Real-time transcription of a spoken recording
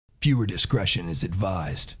Viewer discretion is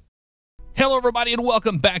advised. Hello, everybody, and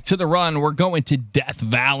welcome back to The Run. We're going to Death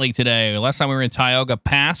Valley today. Last time we were in Tioga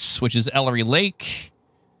Pass, which is Ellery Lake.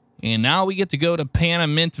 And now we get to go to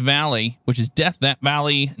Panamint Valley, which is Death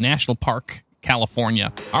Valley National Park,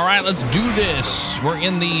 California. All right, let's do this. We're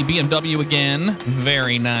in the BMW again.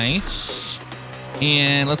 Very nice.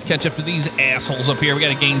 And let's catch up to these assholes up here. We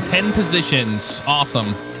got to gain 10 positions. Awesome.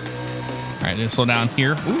 All right, let's slow down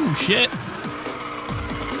here. Ooh, shit.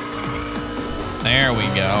 There we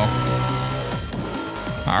go.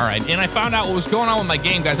 All right, and I found out what was going on with my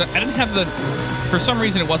game, guys. I didn't have the, for some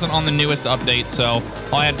reason, it wasn't on the newest update, so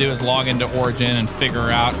all I had to do is log into Origin and figure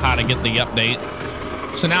out how to get the update.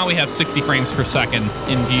 So now we have 60 frames per second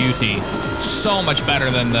in beauty. So much better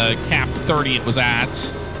than the capped 30 it was at,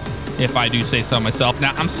 if I do say so myself.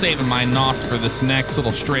 Now, I'm saving my NOS for this next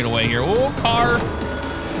little straightaway here. Oh, car.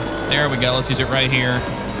 There we go. Let's use it right here.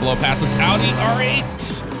 Blow past this Audi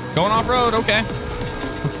R8. Going off-road. Okay.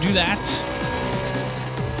 Let's do that.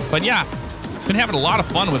 But yeah, been having a lot of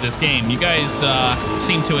fun with this game. You guys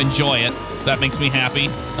seem to enjoy it. That makes me happy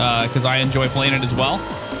because I enjoy playing it as well.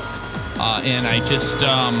 And I just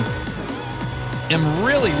am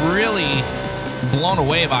really, really blown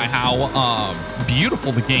away by how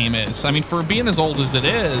beautiful the game is. I mean, for being as old as it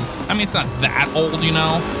is, I mean, it's not that old, you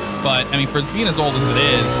know, but I mean, for being as old as it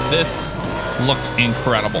is, this looks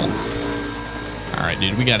incredible. All right,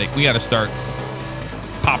 dude, we gotta start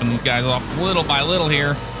popping these guys off little by little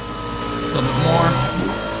here. A little bit more.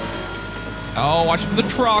 Oh, watch for the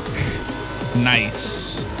truck.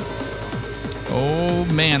 Nice. Oh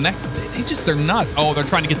man, they're nuts. Oh, they're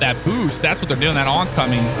trying to get that boost. That's what they're doing, that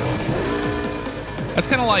oncoming. That's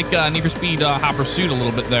kind of like Need for Speed Hot Pursuit a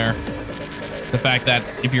little bit there. The fact that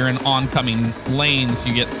if you're in oncoming lanes,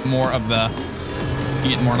 you get more of the,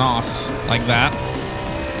 you get more NOS like that.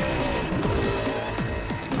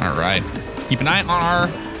 All right, let's keep an eye on our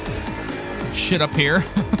shit up here.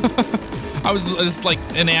 I was just like,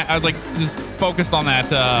 just focused on that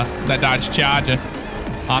that Dodge Charger,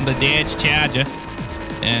 on the Dodge Charger,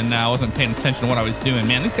 and I wasn't paying attention to what I was doing.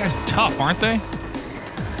 Man, these guys are tough, aren't they?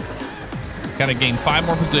 Got to gain 5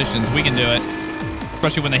 more positions. We can do it,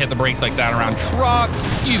 especially when they hit the brakes like that around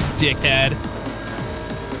trucks. You dickhead.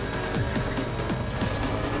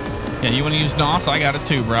 Yeah, you want to use NOS? I got it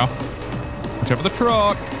too, bro. Watch out for the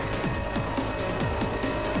truck.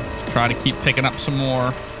 Try to keep picking up some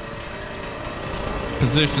more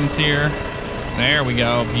positions here. There we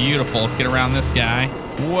go. Beautiful. Let's get around this guy.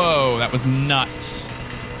 Whoa, that was nuts.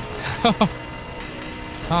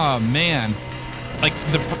 Oh man, like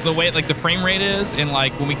the way like the frame rate is, and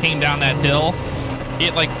like when we came down that hill,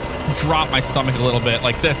 it like dropped my stomach a little bit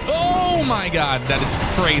like this. Oh my god, that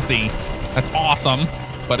is crazy. That's awesome,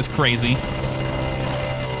 but it's crazy.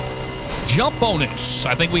 Jump bonus.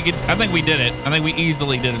 I think we did it. I think we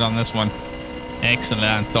easily did it on this one.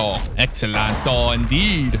 Excellento. Excellento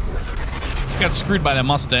indeed. Got screwed by that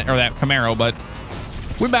Mustang or that Camaro, but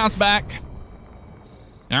we bounced back.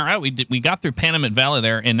 All right, we got through Panamint Valley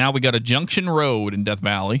there, and now we got a Junction Road in Death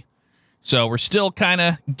Valley. So we're still kind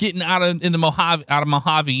of getting out of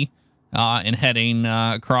Mojave and heading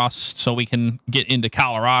across so we can get into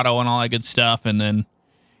Colorado and all that good stuff, and then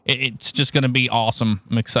it's just going to be awesome.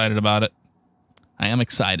 I'm excited about it. I am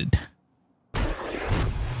excited.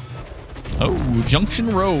 Oh,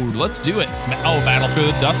 Junction Road. Let's do it. Oh, battle through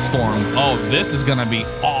the dust storm. Oh, this is going to be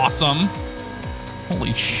awesome.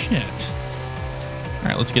 Holy shit. All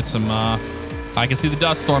right, let's get some, I can see the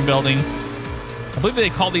dust storm building. I believe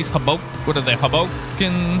they call these what are they,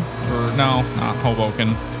 Hoboken? Or no, not Hoboken.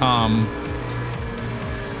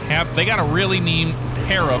 They got a really neat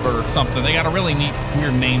Hariv or something. They got a really neat,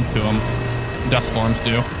 weird name to them. Dust storms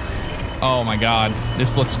do. Oh my god,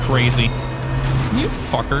 this looks crazy. You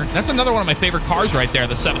fucker. That's another one of my favorite cars right there,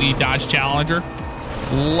 the 70 Dodge Challenger.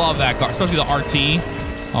 Love that car, especially the RT.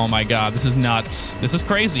 Oh my god, this is nuts. This is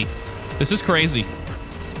crazy. This is crazy.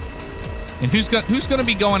 And who's going to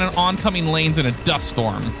be going in oncoming lanes in a dust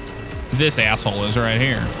storm? This asshole is right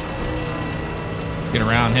here. Let's get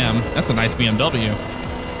around him. That's a nice BMW.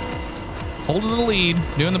 Hold to the lead,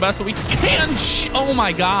 doing the best that we can. Oh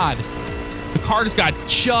my god. The car just got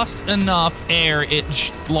just enough air. It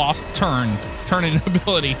lost turning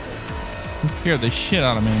ability. It scared the shit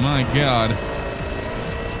out of me. My god.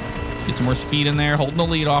 Get some more speed in there. Holding the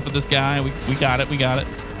lead off of this guy. We got it. We got it.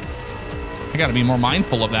 I got to be more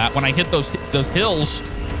mindful of that. When I hit those hills,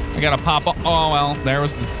 I got to pop up. Oh, well, there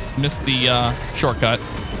was missed the shortcut.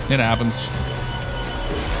 It happens.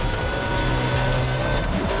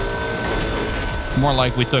 More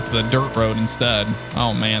like we took the dirt road instead.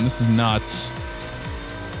 Oh man, this is nuts.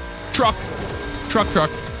 Truck.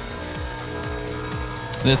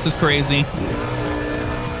 This is crazy.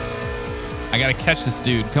 I gotta catch this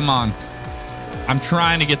dude. Come on. I'm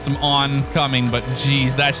trying to get some oncoming, but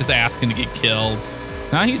geez, that's just asking to get killed.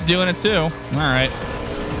 Now he's doing it too. All right.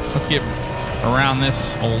 Let's get around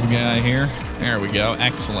this old guy here. There we go.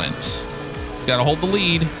 Excellent. Gotta hold the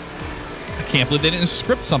lead. I can't believe they didn't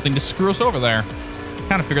script something to screw us over there.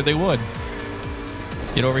 Kind of figured they would.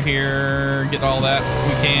 Get over here. Get all that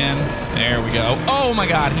we can. There we go. Oh my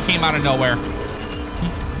God. He came out of nowhere.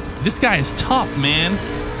 This guy is tough, man.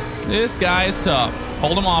 This guy is tough.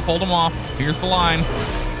 Hold him off. Hold him off. Here's the line.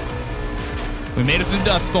 We made it through the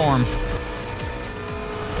dust storm.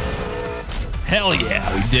 Hell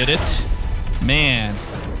yeah, we did it. Man.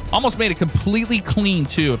 Almost made it completely clean,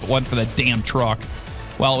 too, if it wasn't for that damn truck.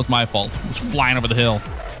 Well, it was my fault. It was flying over the hill.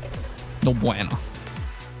 No bueno.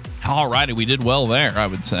 Alrighty, we did well there, I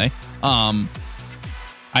would say.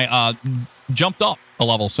 I jumped up a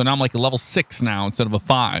level, so now I'm like a level 6 now instead of a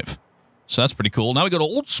 5. So that's pretty cool. Now we go to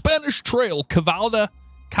Old Spanish Trail, Calvada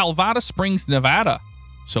Springs, Nevada.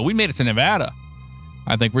 So we made it to Nevada.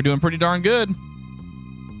 I think we're doing pretty darn good.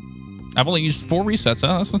 I've only used 4 resets.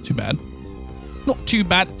 Oh, that's not too bad. Not too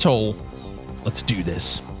bad at all. Let's do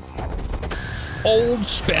this. Old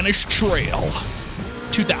Spanish Trail.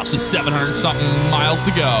 2,700 something miles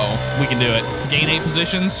to go. We can do it. Gain 8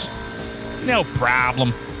 positions. No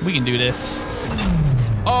problem. We can do this.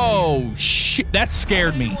 Oh, shit. That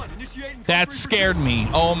scared me. That scared me.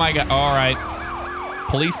 Oh, my God. All right.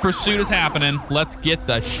 Police pursuit is happening. Let's get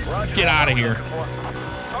the get out of here.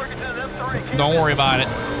 Don't worry about it.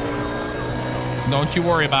 Don't you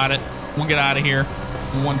worry about it. We'll get out of here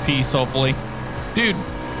in one piece, hopefully. Dude,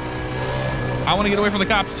 I want to get away from the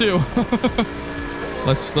cops, too.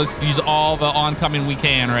 Let's use all the oncoming we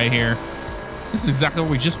can right here. This is exactly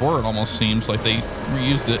where we just were, it almost seems like they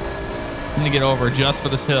reused it. I'm going to get over just for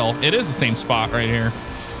this hill. It is the same spot right here.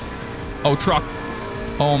 Oh, truck.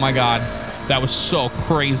 Oh, my God. That was so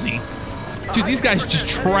crazy. Dude, these guys just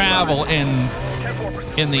travel in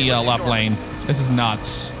the left lane. This is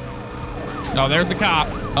nuts. Oh, there's a cop.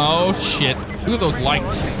 Oh, shit. Look at those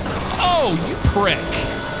lights. Oh, you prick.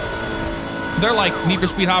 They're like Need for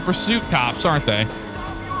Speed Hot Pursuit cops, aren't they?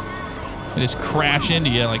 They just crash into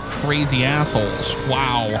you like crazy assholes.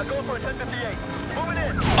 Wow.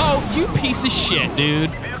 Oh, you piece of shit, dude.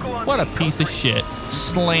 What a piece of shit.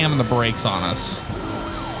 Slamming the brakes on us.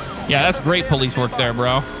 Yeah, that's great police work there,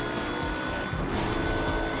 bro.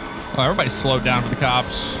 Oh, everybody slowed down for the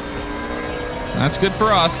cops. That's good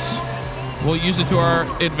for us. We'll use it to our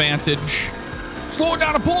advantage. Slow it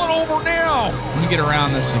down and pull it over now. Let me get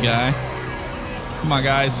around this guy. Come on,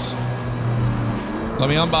 guys. Let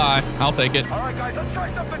me on by. I'll take it. All right, guys, let's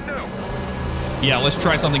try something new. Yeah, let's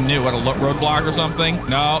try something new. What, a roadblock or something?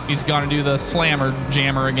 No, he's gonna do the slammer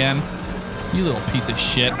jammer again. You little piece of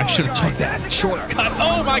shit. I should have took that shortcut.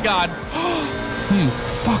 Oh, my God. You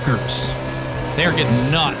fuckers. They are getting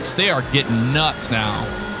nuts. They are getting nuts now.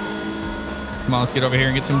 Come on, let's get over here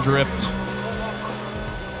and get some drift.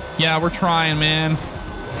 Yeah, we're trying, man.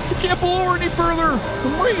 We can't pull over any further.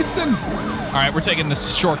 I'm racing. All right, we're taking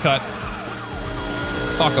this shortcut.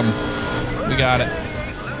 Fuck them. We got it.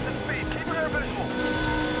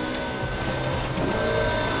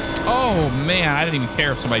 Oh, man, I didn't even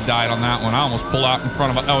care if somebody died on that one. I almost pulled out in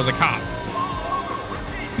front of a... Oh, it was a cop.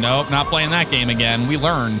 Nope, not playing that game again. We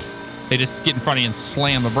learned. They just get in front of you and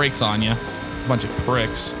slam the brakes on you. Bunch of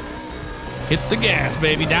pricks. Hit the gas,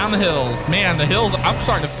 baby, down the hills. Man, the hills, I'm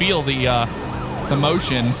starting to feel the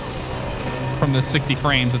motion from the 60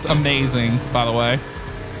 frames. It's amazing, by the way.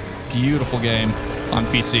 Beautiful game on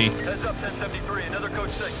PC. Heads up, 1073, another code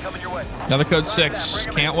 6 coming your way. Another code 6,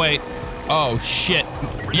 can't wait. Oh, shit.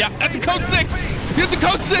 Yeah, that's a code 6. It's a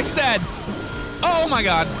code 6, Dad. Oh, my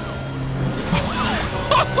God.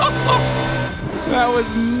 That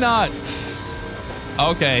was nuts.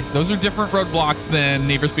 Okay, those are different roadblocks than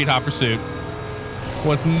Need for Speed Hot Pursuit.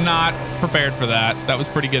 Was not prepared for that. That was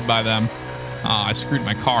pretty good by them. Oh, I screwed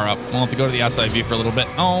my car up. I'll have to go to the outside view for a little bit.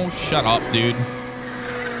 Oh, shut up, dude.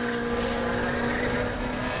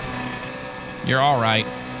 You're all right.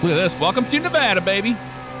 Look at this. Welcome to Nevada, baby.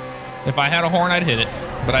 If I had a horn, I'd hit it,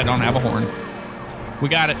 but I don't have a horn. We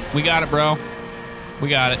got it. We got it, bro. We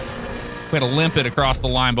got it. We had to limp it across the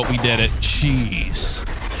line, but we did it. Jeez.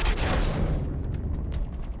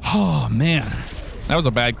 Oh, man. That was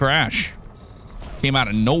a bad crash. Came out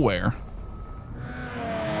of nowhere.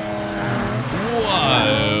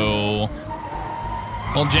 Whoa.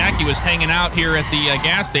 Well, Jackie was hanging out here at the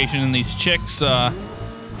gas station, and these chicks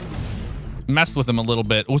messed with him a little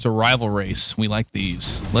bit. It was a rival race. We like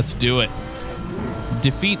these. Let's do it.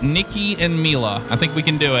 Defeat Nikki and Mila. I think we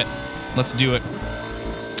can do it. Let's do it.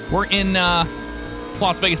 We're in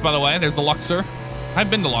Las Vegas, by the way. There's the Luxor. I've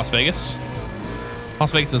been to Las Vegas.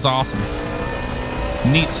 Las Vegas is awesome.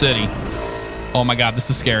 Neat city. Oh my God, this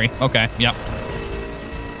is scary. Okay, yep.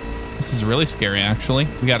 This is really scary, actually.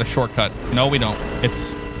 We got a shortcut. No, we don't.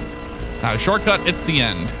 It's not a shortcut. It's the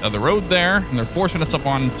end of the road there. And they're forcing us up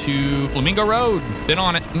onto Flamingo Road. Been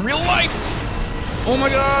on it in real life. Oh my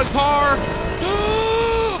God, car.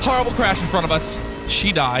 Horrible crash in front of us.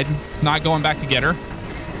 She died. Not going back to get her.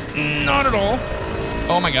 Not at all.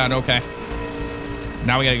 Oh my God, okay.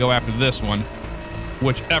 Now we gotta go after this one.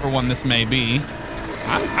 Whichever one this may be.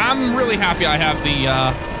 I'm really happy I have the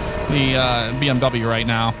BMW right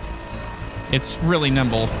now. It's really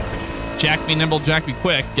nimble. Jack be nimble, Jack be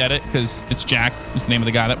quick. Get it? Because it's Jack. It's the name of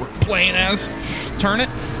the guy that we're playing as. Turn it.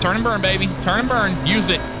 Turn and burn, baby. Turn and burn. Use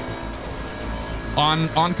it.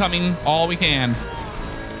 Oncoming all we can.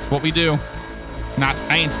 What we do. I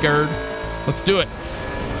ain't scared. Let's do it.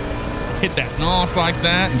 Hit that nos like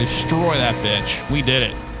that and destroy that bitch. We did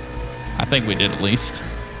it. I think we did at least.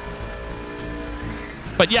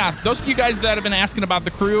 But yeah, those of you guys that have been asking about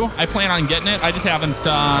the crew, I plan on getting it. I just haven't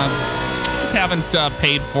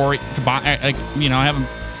paid for it to buy. I haven't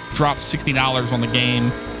dropped $60 on the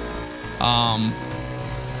game.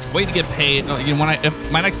 Wait to get paid. You know,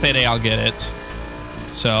 if my next payday, I'll get it.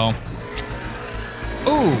 So,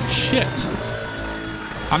 oh shit.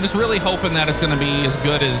 I'm just really hoping that it's going to be as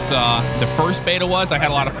good as the first beta was. I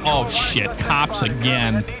had a lot of, oh shit, cops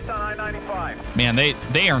again. Man,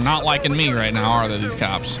 they are not liking me right now, are they, these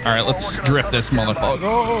cops? All right, let's drift this motherfucker.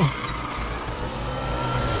 Oh.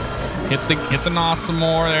 Hit the nos some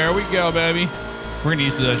more. There we go, baby. We're gonna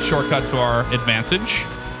use the shortcut to our advantage.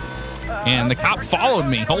 And the cop followed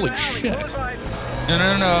me. Holy shit.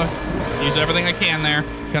 No. Use everything I can there.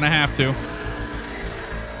 Gonna have to.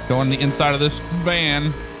 Go on the inside of this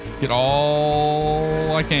van. Get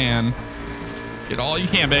all I can. Get all you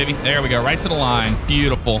can, baby. There we go. Right to the line.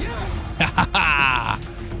 Beautiful.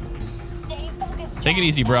 Take it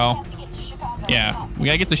easy, bro. Yeah, we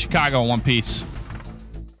gotta get to Chicago in one piece.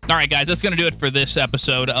 All right, guys, that's gonna do it for this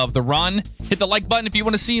episode of The Run. Hit the like button if you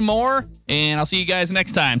want to see more, and I'll see you guys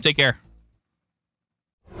next time. Take care.